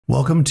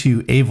Welcome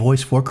to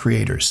AVoice for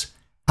Creators.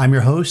 I'm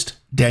your host,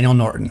 Daniel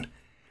Norton.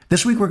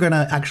 This week we're going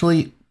to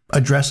actually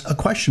address a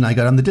question I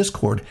got on the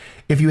Discord.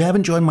 If you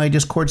haven't joined my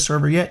Discord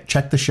server yet,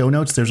 check the show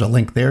notes. There's a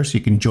link there so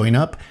you can join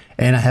up.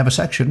 And I have a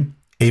section,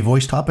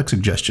 AVoice topic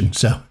suggestion.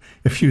 So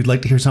if you'd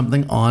like to hear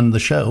something on the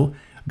show,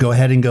 go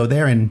ahead and go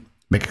there and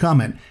make a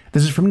comment.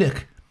 This is from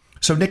Nick.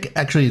 So Nick,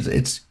 actually,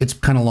 it's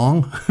kind of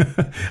long,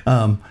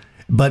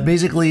 but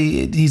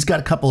basically he's got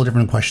a couple of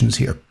different questions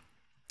here.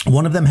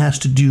 One of them has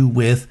to do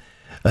with,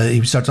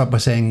 he starts off by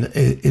saying,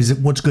 is it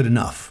what's good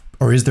enough,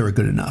 or is there a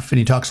good enough? And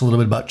he talks a little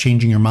bit about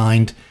changing your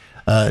mind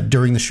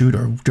during the shoot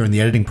or during the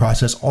editing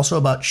process, also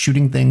about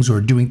shooting things or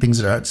doing things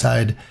that are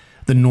outside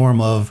the norm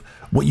of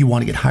what you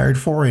want to get hired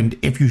for, and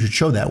if you should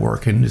show that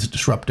work, and is it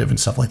disruptive and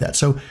stuff like that.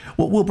 So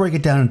we'll break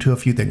it down into a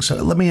few things. So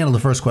let me handle the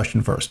first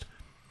question first.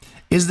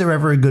 Is there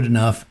ever a good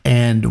enough,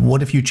 and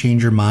what if you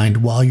change your mind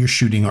while you're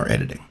shooting or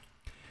editing?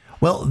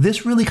 Well,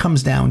 this really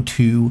comes down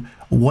to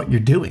what you're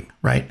doing,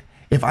 right?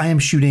 If I am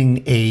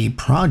shooting a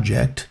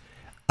project,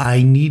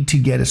 I need to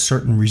get a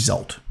certain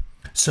result.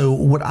 So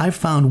what I've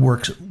found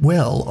works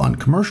well on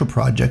commercial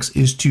projects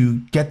is to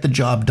get the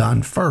job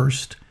done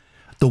first,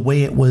 the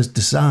way it was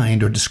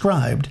designed or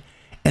described,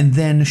 and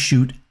then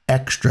shoot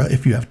extra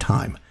if you have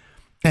time.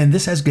 And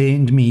this has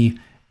gained me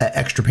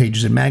extra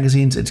pages in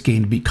magazines, it's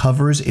gained me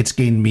covers, it's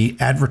gained me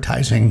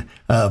advertising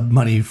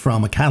money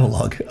from a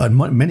catalog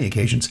on many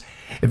occasions.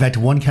 In fact,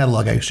 one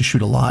catalog I used to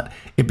shoot a lot,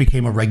 it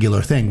became a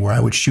regular thing where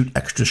I would shoot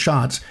extra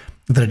shots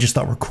that I just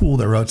thought were cool,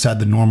 that were outside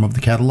the norm of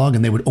the catalog,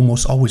 and they would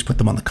almost always put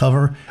them on the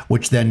cover,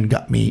 which then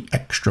got me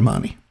extra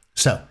money.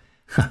 So,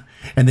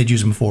 and they'd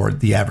use them for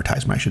the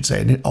advertisement, I should say,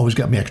 and it always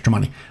got me extra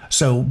money.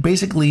 So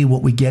basically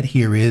what we get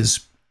here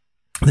is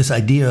this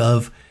idea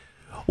of,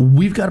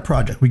 we've got a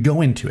project, we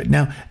go into it.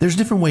 Now, there's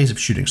different ways of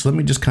shooting. So let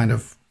me just kind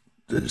of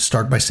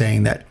start by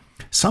saying that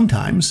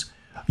sometimes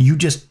you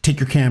just take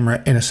your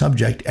camera and a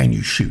subject and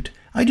you shoot.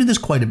 I do this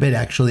quite a bit,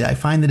 actually. I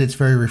find that it's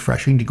very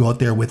refreshing to go out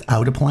there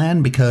without a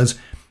plan, because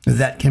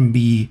that can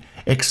be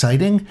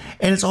exciting.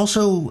 And it's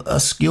also a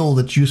skill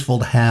that's useful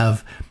to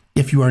have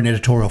if you are an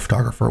editorial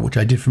photographer, which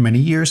I did for many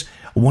years.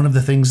 One of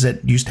the things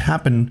that used to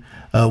happen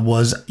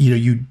was,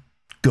 you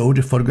go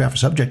to photograph a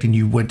subject and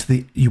you went to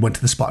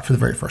the spot for the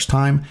very first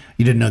time.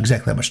 You didn't know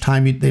exactly how much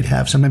time they'd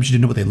have. Sometimes you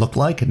didn't know what they looked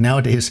like. And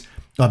nowadays,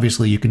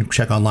 obviously, you can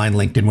check online,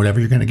 LinkedIn, whatever,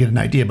 you're going to get an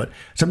idea. But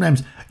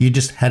sometimes you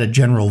just had a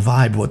general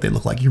vibe of what they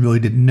look like. You really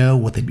didn't know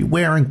what they'd be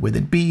wearing, where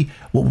they'd be,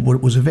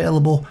 what was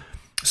available.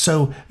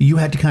 So you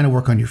had to kind of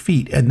work on your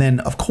feet. And then,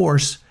 of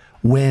course,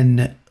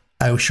 when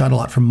I shot a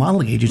lot from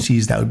modeling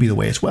agencies, that would be the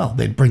way as well.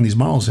 They'd bring these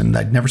models in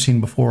that I'd never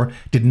seen before,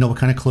 didn't know what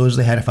kind of clothes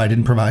they had if I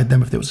didn't provide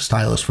them, if there was a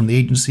stylist from the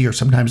agency, or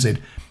sometimes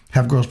they'd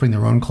have girls bring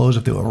their own clothes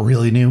if they were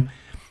really new.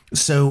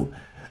 So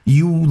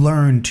you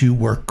learn to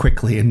work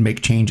quickly and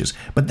make changes.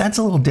 But that's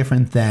a little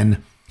different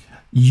than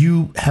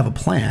you have a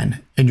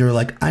plan and you're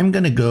like, I'm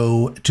going to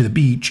go to the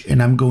beach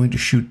and I'm going to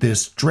shoot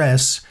this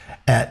dress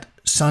at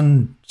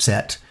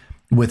sunset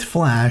with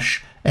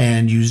flash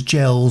and use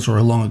gels or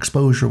a long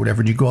exposure or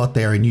whatever. And you go out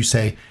there and you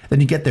say, then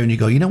you get there and you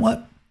go, you know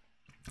what?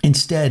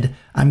 Instead,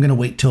 I'm going to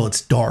wait till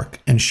it's dark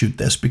and shoot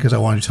this because I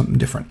want to do something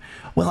different.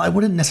 Well, I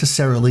wouldn't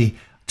necessarily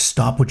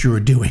stop what you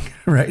were doing,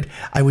 right?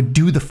 I would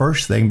do the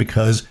first thing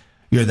because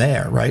you're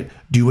there, right?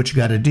 Do what you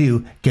got to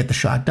do, get the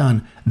shot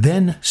done,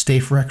 then stay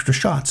for extra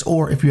shots.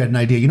 Or if you had an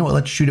idea, you know what,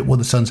 let's shoot it while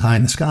the sun's high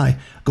in the sky,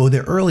 go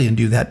there early and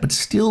do that, but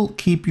still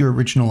keep your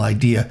original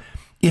idea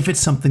if it's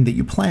something that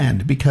you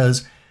planned.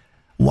 Because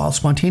while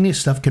spontaneous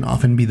stuff can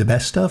often be the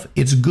best stuff,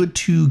 it's good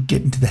to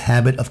get into the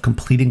habit of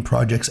completing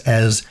projects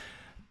as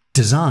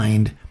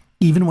designed,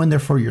 even when they're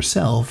for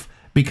yourself,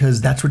 because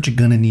that's what you're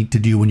going to need to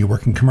do when you're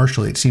working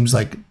commercially. It seems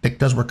like Nick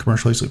does work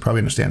commercially, so he probably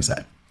understands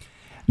that.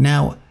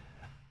 Now,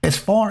 as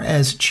far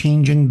as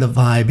changing the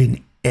vibe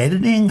in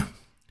editing,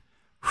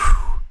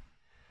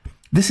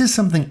 this is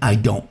something I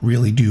don't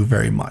really do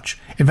very much.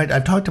 In fact,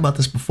 I've talked about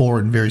this before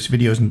in various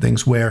videos and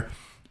things where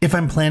if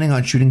I'm planning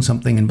on shooting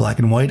something in black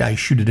and white, I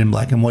shoot it in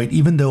black and white,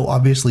 even though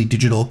obviously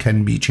digital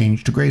can be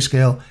changed to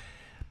grayscale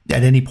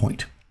at any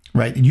point,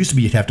 right? It used to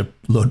be you'd have to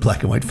load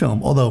black and white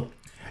film, although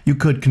you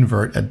could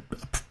convert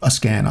a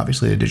scan,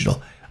 obviously a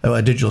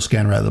digital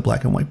scan rather than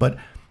black and white. But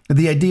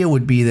the idea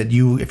would be that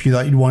if you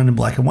thought you'd want it in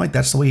black and white,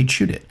 that's the way you'd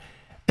shoot it.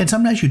 And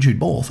sometimes you'd shoot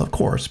both, of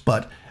course,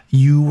 but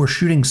you were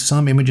shooting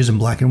some images in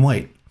black and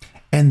white.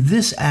 And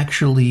this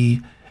actually,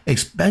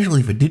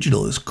 especially for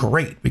digital, is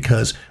great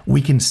because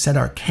we can set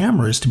our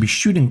cameras to be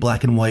shooting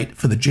black and white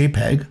for the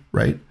JPEG,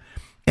 right?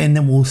 And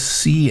then we'll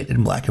see it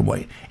in black and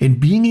white. And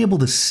being able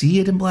to see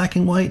it in black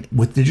and white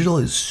with digital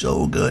is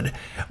so good.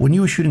 When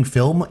you were shooting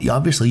film,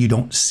 obviously you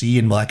don't see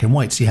in black and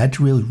white, so you had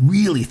to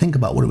really think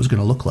about what it was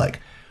going to look like.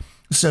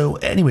 So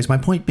anyways, my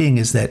point being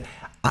is that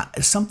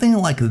something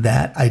like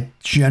that, I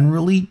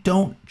generally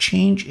don't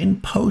change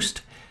in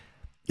post.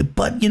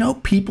 But,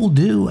 people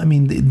do. I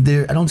mean,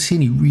 I don't see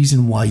any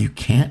reason why you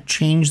can't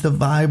change the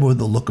vibe or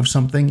the look of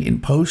something in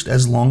post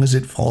as long as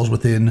it falls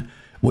within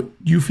what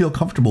you feel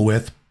comfortable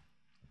with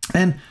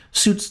and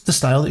suits the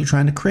style that you're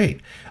trying to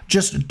create.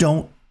 Just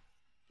don't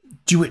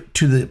do it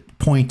to the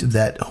point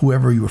that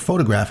whoever you were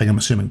photographing, I'm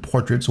assuming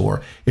portraits,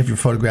 or if you're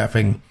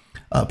photographing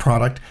a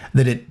product,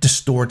 that it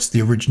distorts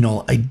the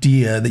original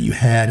idea that you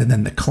had, and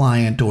then the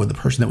client or the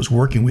person that was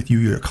working with you,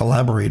 your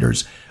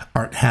collaborators,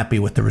 aren't happy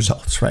with the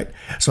results, right?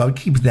 So I would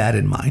keep that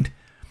in mind.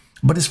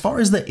 But as far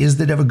as is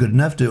that ever good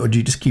enough, or do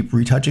you just keep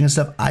retouching and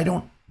stuff? I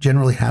don't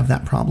generally have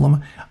that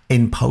problem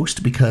in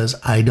post because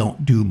I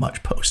don't do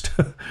much post.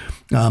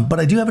 But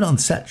I do have it on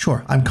set,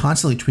 sure. I'm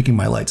constantly tweaking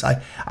my lights.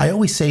 I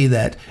always say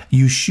that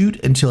you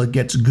shoot until it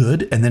gets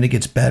good, and then it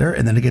gets better,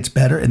 and then it gets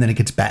better, and then it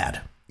gets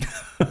bad.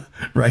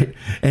 Right?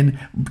 And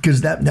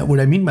because that what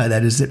I mean by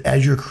that is that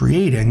as you're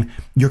creating,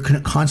 you're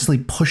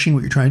constantly pushing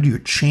what you're trying to do. You're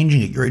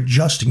changing it. You're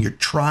adjusting. You're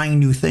trying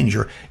new things.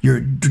 Your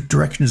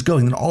direction is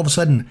going. And all of a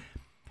sudden,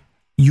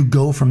 you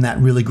go from that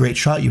really great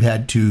shot you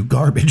had to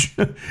garbage,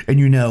 and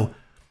you know,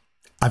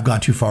 I've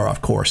gone too far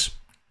off course.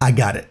 I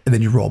got it. And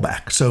then you roll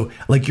back. So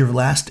like your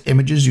last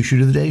images you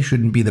shoot of the day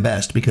shouldn't be the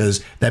best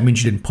because that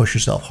means you didn't push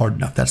yourself hard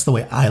enough. That's the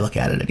way I look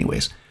at it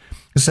anyways.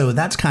 So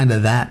that's kind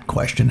of that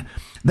question.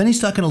 Then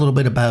he's talking a little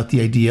bit about the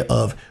idea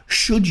of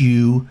should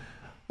you,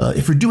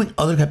 if you're doing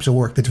other types of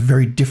work that's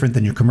very different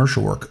than your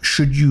commercial work,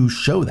 should you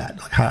show that?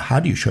 Like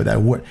how do you show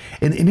that? What?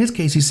 In his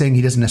case, he's saying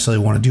he doesn't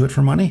necessarily want to do it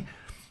for money.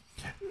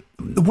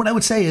 What I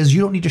would say is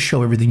you don't need to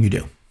show everything you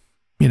do.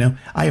 You know,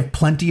 I have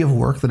plenty of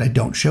work that I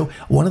don't show.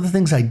 One of the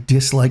things I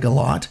dislike a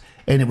lot,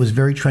 and it was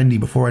very trendy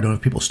before, I don't know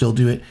if people still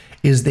do it,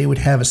 is they would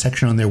have a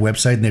section on their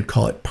website and they'd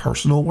call it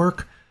personal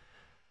work.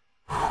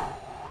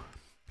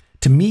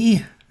 To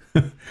me,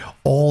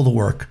 all the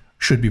work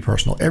should be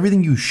personal.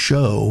 Everything you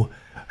show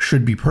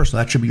should be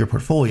personal. That should be your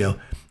portfolio.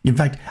 In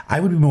fact,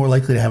 I would be more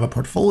likely to have a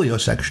portfolio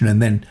section and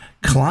then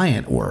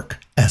client work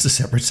as a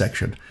separate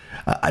section.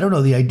 I don't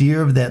know, the idea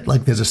of that,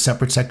 like there's a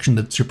separate section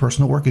that's your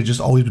personal work has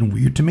just always been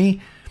weird to me.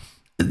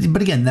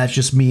 But again, that's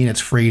just me and it's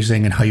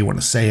phrasing and how you want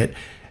to say it.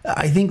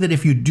 I think that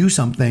if you do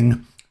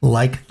something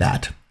like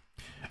that,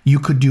 you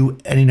could do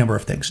any number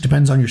of things. It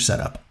depends on your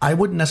setup. I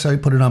wouldn't necessarily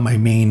put it on my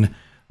main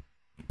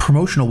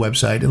promotional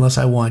website unless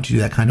I wanted to do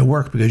that kind of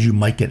work because you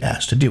might get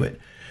asked to do it.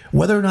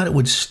 Whether or not it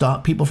would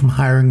stop people from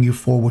hiring you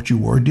for what you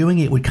were doing,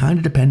 it would kind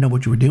of depend on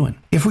what you were doing.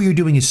 If what you're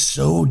doing is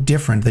so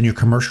different than your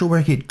commercial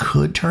work, it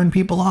could turn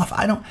people off.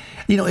 I don't,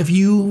 if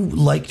you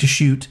like to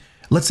shoot,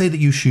 let's say that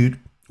you shoot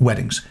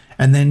weddings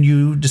and then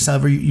you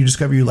discover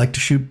you like to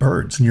shoot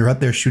birds and you're out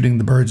there shooting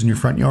the birds in your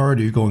front yard,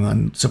 or you're going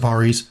on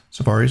safaris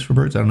for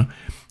birds, I don't know.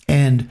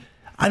 And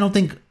I don't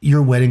think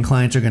your wedding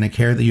clients are going to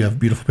care that you have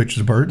beautiful pictures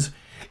of birds.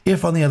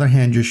 If, on the other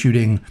hand, you're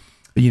shooting,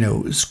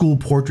 school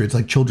portraits,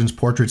 like children's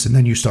portraits, and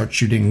then you start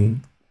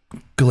shooting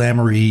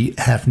glamoury,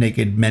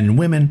 half-naked men and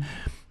women,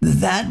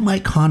 that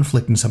might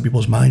conflict in some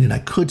people's mind, and I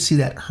could see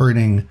that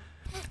hurting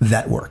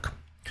that work.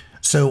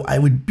 So I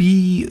would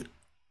be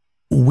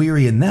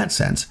weary in that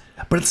sense.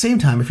 But at the same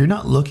time, if you're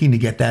not looking to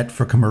get that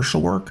for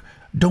commercial work,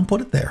 don't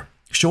put it there.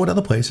 Show it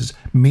other places.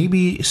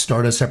 Maybe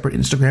start a separate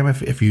Instagram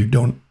if you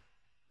don't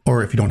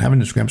have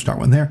an Instagram, start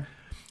one there.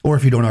 Or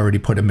if you don't already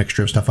put a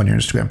mixture of stuff on your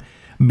Instagram,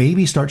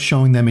 maybe start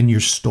showing them in your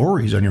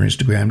stories on your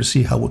Instagram to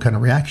see what kind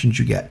of reactions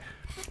you get.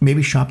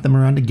 Maybe shop them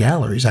around to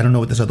galleries. I don't know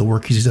what this other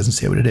work is. He doesn't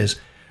say what it is.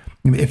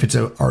 If it's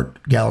an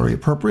art gallery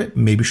appropriate,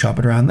 maybe shop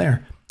it around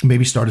there.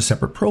 Maybe start a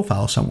separate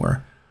profile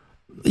somewhere.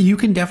 You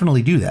can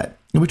definitely do that.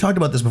 And we talked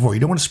about this before. You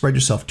don't want to spread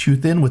yourself too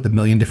thin with a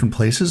million different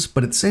places,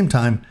 but at the same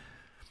time,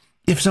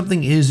 if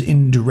something is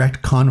in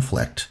direct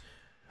conflict,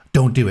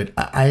 don't do it.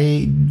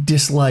 I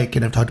dislike,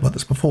 and I've talked about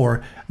this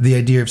before, the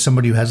idea of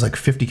somebody who has like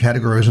 50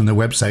 categories on their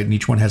website and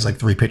each one has like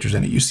 3 pictures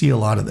in it. You see a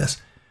lot of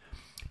this.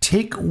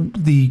 Take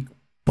the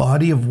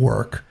body of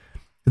work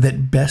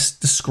that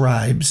best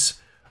describes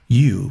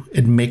you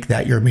and make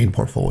that your main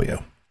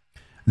portfolio.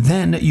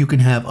 Then you can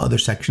have other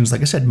sections.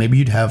 Like I said, maybe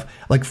you'd have,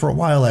 like for a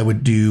while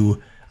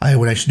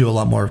when I used to do a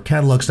lot more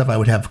catalog stuff, I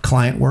would have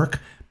client work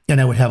and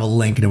I would have a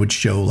link and it would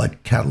show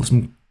like catalogs.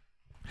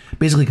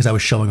 Basically because I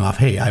was showing off,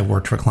 hey, I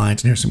worked for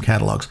clients and here's some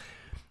catalogs.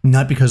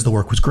 Not because the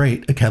work was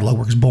great. A catalog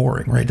work is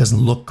boring, right? It doesn't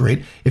look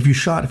great. If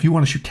you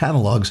want to shoot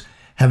catalogs,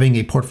 having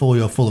a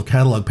portfolio full of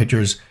catalog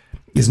pictures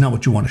is not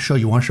what you want to show.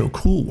 You want to show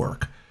cool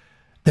work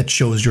that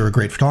shows you're a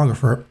great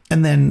photographer.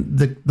 And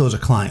then those are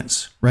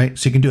clients, right?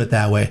 So you can do it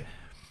that way.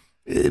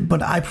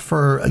 But I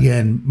prefer,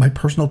 again, my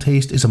personal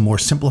taste is a more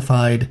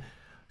simplified,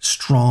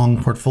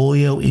 strong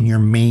portfolio in your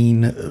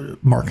main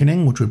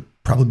marketing, which would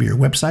probably be your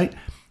website.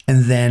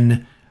 And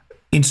then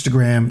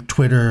Instagram,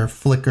 Twitter,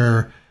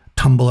 Flickr,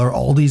 Tumblr,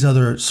 all these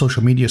other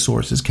social media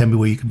sources can be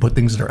where you can put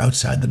things that are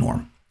outside the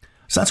norm.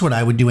 So that's what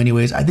I would do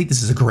anyways. I think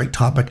this is a great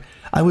topic.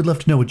 I would love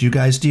to know what you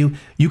guys do.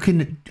 You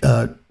can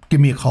give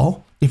me a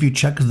call. If you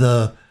check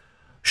the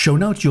show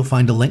notes, you'll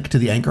find a link to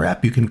the Anchor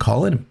app. You can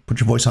call it and put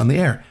your voice on the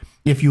air.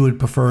 If you would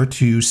prefer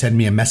to send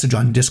me a message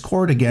on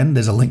Discord, again,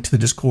 there's a link to the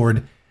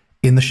Discord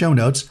in the show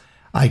notes.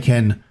 I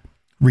can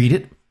read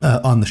it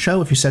on the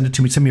show. If you send it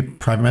to me, send me a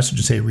private message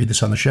and say, read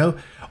this on the show.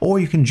 Or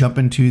you can jump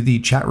into the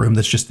chat room.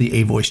 That's just the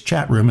AVoice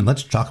chat room. And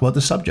let's talk about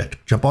the subject.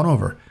 Jump on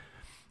over.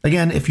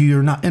 Again, if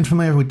you're not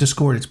familiar with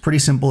Discord, it's pretty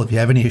simple. If you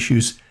have any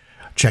issues,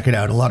 check it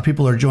out. A lot of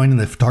people are joining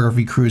the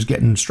photography crews,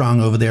 getting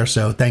strong over there.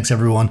 So thanks,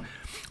 everyone.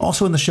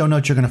 Also in the show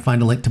notes, you're going to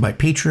find a link to my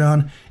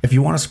Patreon. If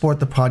you want to support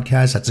the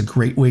podcast, that's a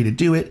great way to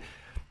do it.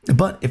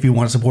 But if you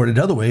want to support it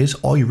other ways,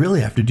 all you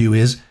really have to do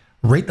is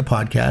rate the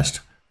podcast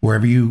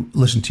wherever you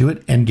listen to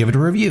it and give it a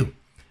review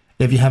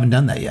if you haven't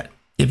done that yet.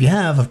 If you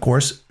have, of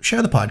course,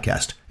 share the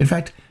podcast. In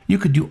fact, you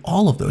could do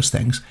all of those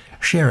things.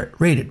 Share it,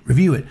 rate it,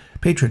 review it,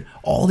 Patreon.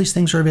 All these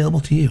things are available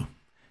to you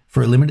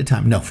for a limited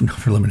time. No, not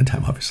for a limited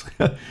time, obviously.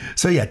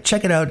 So yeah,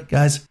 check it out,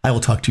 guys. I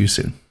will talk to you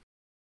soon.